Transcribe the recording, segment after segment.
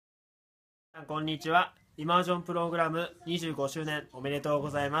こんにちは。イマージョンプログラム25周年おめでとうご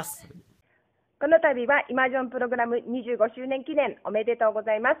ざいます。この度はイマージョンプログラム25周年記念おめでとうご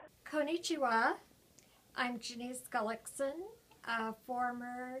ざいます。Konnichiwa. I'm Janice Gullickson, a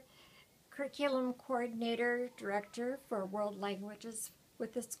former curriculum coordinator director for world languages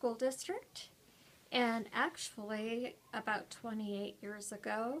with the school district. And actually, about 28 years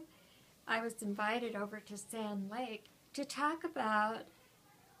ago, I was invited over to Sand Lake to talk about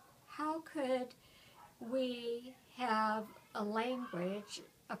how could we have a language,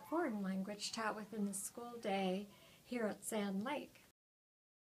 a foreign language taught within the school day here at Sand Lake.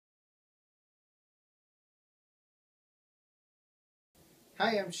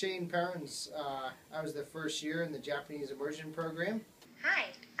 Hi, I'm Shane Pounds. I was the first year in the Japanese Immersion Program. Hi,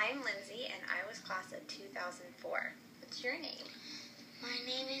 I'm Lindsay and I was class of 2004. What's your name? My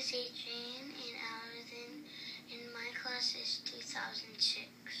name is Adrian and I was in my class is 2006.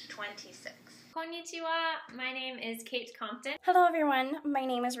 26. Konnichiwa, my name is Kate Compton. Hello everyone, my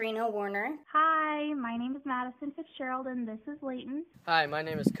name is Rena Warner. Hi, my name is Madison Fitzgerald and this is Layton. Hi, my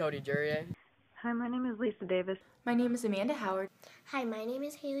name is Cody Duryea. Hi, my name is Lisa Davis. My name is Amanda Howard. Hi, my name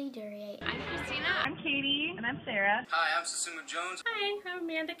is Haley Duryea. I'm Christina. I'm Katie. And I'm Sarah. Hi, I'm Susuma Jones. Hi, I'm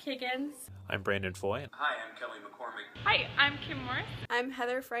Amanda Kiggins. I'm Brandon Foy. Hi, I'm Kelly McCormick. Hi, I'm Kim Morris. I'm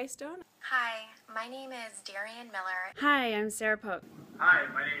Heather Frystone. Hi, my name is Darian Miller. Hi, I'm Sarah Pope. Hi,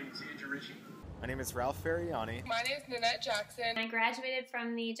 my name is Andrew Ritchie. My name is Ralph Ferriani. My name is Nanette Jackson. I graduated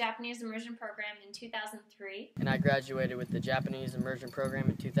from the Japanese Immersion Program in 2003. And I graduated with the Japanese Immersion Program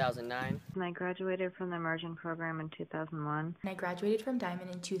in 2009. And I graduated from the Immersion Program in 2001. And I graduated from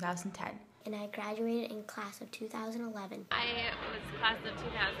Diamond in 2010. And I graduated in class of 2011. I was class of 2008.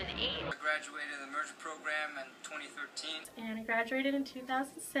 I graduated in the Immersion Program in 2013. And I graduated in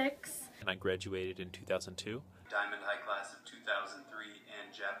 2006. And I graduated in 2002. Diamond High class of 2003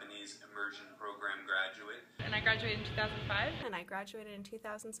 and Japanese Immersion Program graduate. And I graduated in 2005. And I graduated in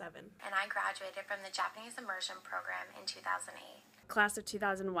 2007. And I graduated from the Japanese Immersion Program in 2008. Class of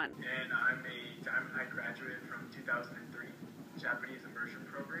 2001. And I'm a Diamond High graduate from 2003. Japanese Immersion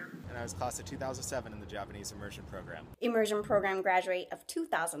Program. And I was class of 2007 in the Japanese Immersion Program. Immersion Program graduate of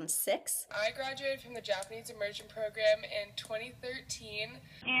 2006. I graduated from the Japanese Immersion Program in 2013.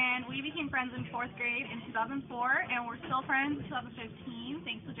 And we became friends in 4th grade in 2004, and we're still friends in 2015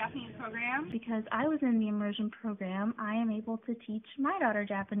 thanks to the Japanese program. Because I was in the Immersion Program, I am able to teach my daughter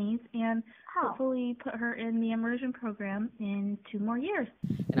Japanese and hopefully put her in the Immersion Program in 2 more years.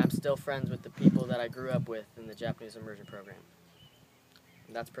 And I'm still friends with the people that I grew up with in the Japanese Immersion Program.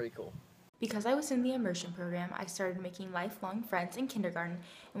 That's pretty cool. Because I was in the immersion program, I started making lifelong friends in kindergarten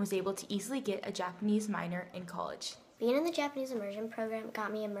and was able to easily get a Japanese minor in college. Being in the Japanese immersion program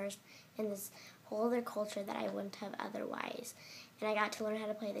got me immersed in this whole other culture that I wouldn't have otherwise. And I got to learn how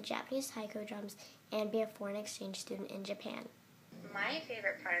to play the Japanese taiko drums and be a foreign exchange student in Japan. My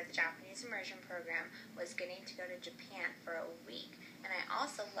favorite part of the Japanese Immersion Program was getting to go to Japan for a week. And I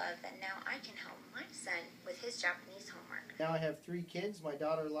also love that now I can help my son with his Japanese homework. Now I have 3 kids, my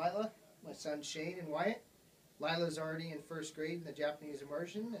daughter Lila, my son Shane and Wyatt. Lila's already in 1st grade in the Japanese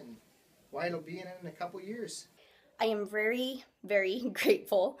Immersion, and Wyatt will be in it in a couple years. I am very, very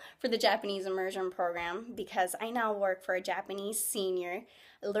grateful for the Japanese Immersion Program because I now work for a Japanese senior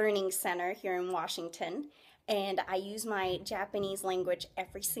learning center here in Washington, and I use my Japanese language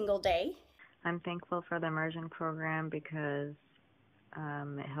every single day. I'm thankful for the Immersion Program because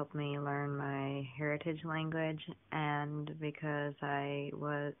it helped me learn my heritage language, and because I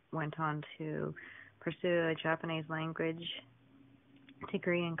went on to pursue a Japanese language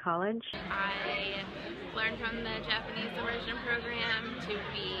degree in college. I learned from the Japanese Immersion Program to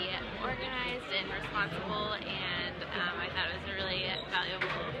be organized and responsible, and I thought it was a really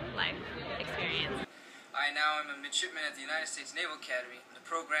valuable life experience. I now am a midshipman at the United States Naval Academy. The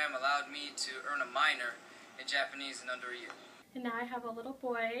program allowed me to earn a minor in Japanese in under a year. And now I have a little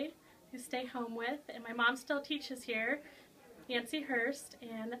boy who stay home with, and my mom still teaches here, Nancy Hurst,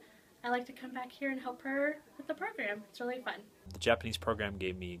 and I like to come back here and help her with the program. It's really fun. The Japanese program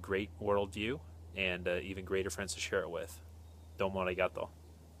gave me a great worldview and even greater friends to share it with. Domo arigato.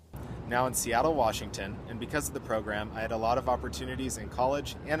 Now in Seattle, Washington, and because of the program, I had a lot of opportunities in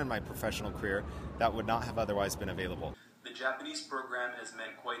college and in my professional career that would not have otherwise been available. The Japanese program has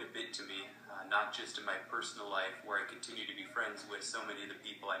meant quite a bit to me, not just in my personal life, where I continue to be friends with so many of the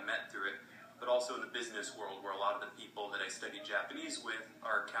people I met through it, but also in the business world, where a lot of the people that I studied Japanese with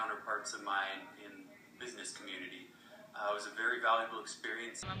are counterparts of mine in the business community. It was a very valuable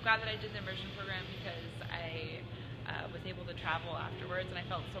experience. I'm glad that I did the immersion program because I was able to travel afterwards, and I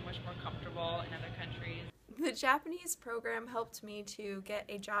felt so much more comfortable in other countries. The Japanese program helped me to get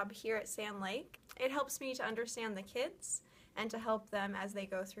a job here at Sand Lake. It helps me to understand the kids and to help them as they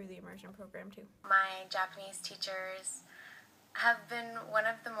go through the immersion program too. My Japanese teachers have been one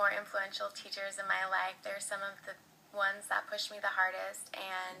of the more influential teachers in my life. They're some of the ones that pushed me the hardest,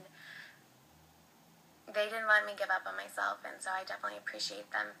 and they didn't let me give up on myself, and so I definitely appreciate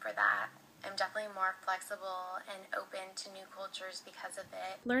them for that. I'm definitely more flexible and open to new cultures because of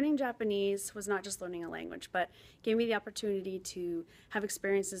it. Learning Japanese was not just learning a language, but gave me the opportunity to have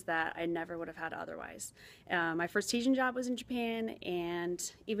experiences that I never would have had otherwise. My first teaching job was in Japan, and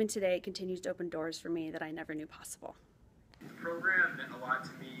even today it continues to open doors for me that I never knew possible. The program meant a lot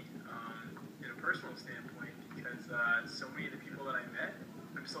to me in a personal standpoint because so many of the people that I met,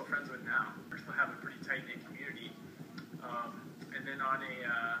 I'm still friends with now. We still have a pretty tight-knit community. And then on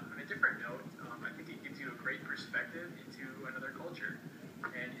a different note, I think it gives you a great perspective into another culture.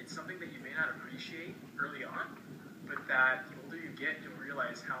 And it's something that you may not appreciate early on, but that the older you get, you'll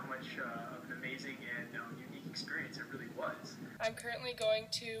realize how much of an amazing and unique experience it really was. I'm currently going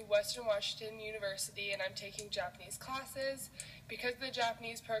to Western Washington University and I'm taking Japanese classes. Because of the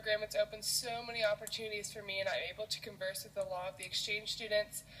Japanese program, it's opened so many opportunities for me and I'm able to converse with a lot of the exchange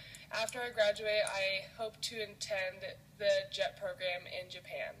students. After I graduate, I hope to attend the JET program in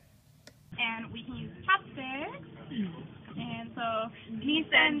Japan. And we can use chopsticks. And so,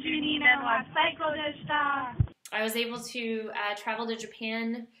 2012年は最高でした。 I was able to travel to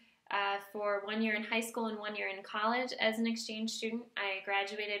Japan for 1 year in high school and 1 year in college as an exchange student. I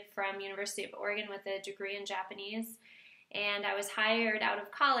graduated from University of Oregon with a degree in Japanese, and I was hired out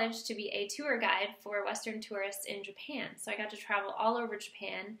of college to be a tour guide for Western tourists in Japan. So I got to travel all over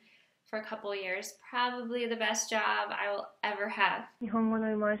Japan for a couple of years. Probably the best job I will ever have. 日本語の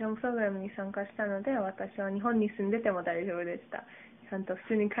イマージョンプログラムに参加したので、私は日本に住んでても大丈夫でした。ちゃんと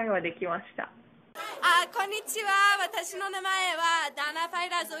普通に会話できました。こんにちは。私の名前はダナ・ファイ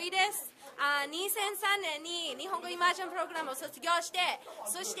ラゾイです。2003年に日本語イマージョンプログラムを卒業して、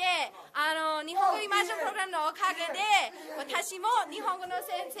そして日本語イマージョンプログラムのおかげで私も日本語の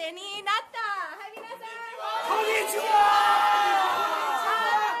先生になった。はい、皆さん。こんにちは。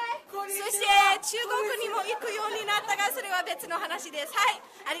そして中国にも行くようになったが、それは別の話です。はい、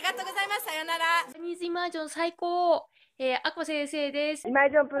ありがとうございます。さよなら。ジャパニーズイマージョン最高。アコ先生です。イマ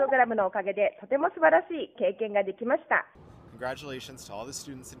ージョンプログラムのおかげでとても素晴らしい経験ができました。Congratulations to all the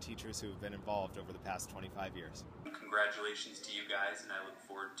students and teachers who have been involved over the past 25 years. Congratulations to you guys, and I look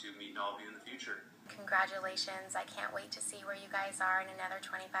forward to meeting all of you in the future. Congratulations. I can't wait to see where you guys are in another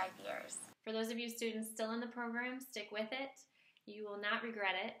 25 years. For those of you students still in the program, stick with it. You will not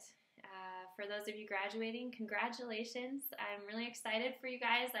regret it. For those of you graduating, congratulations. I'm really excited for you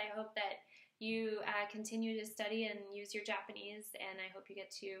guys. I hope that you continue to study and use your Japanese, and I hope you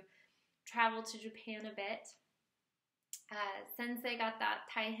get to travel to Japan a bit. 先生方、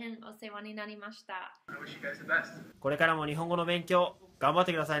大変お世話になりました。I wish you guys the best. これからも日本語の勉強頑張っ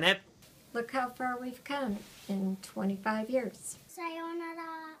てくださいね。Look how far we've come in 25 years. さようなら。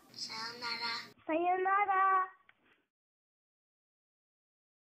さようなら。さようなら。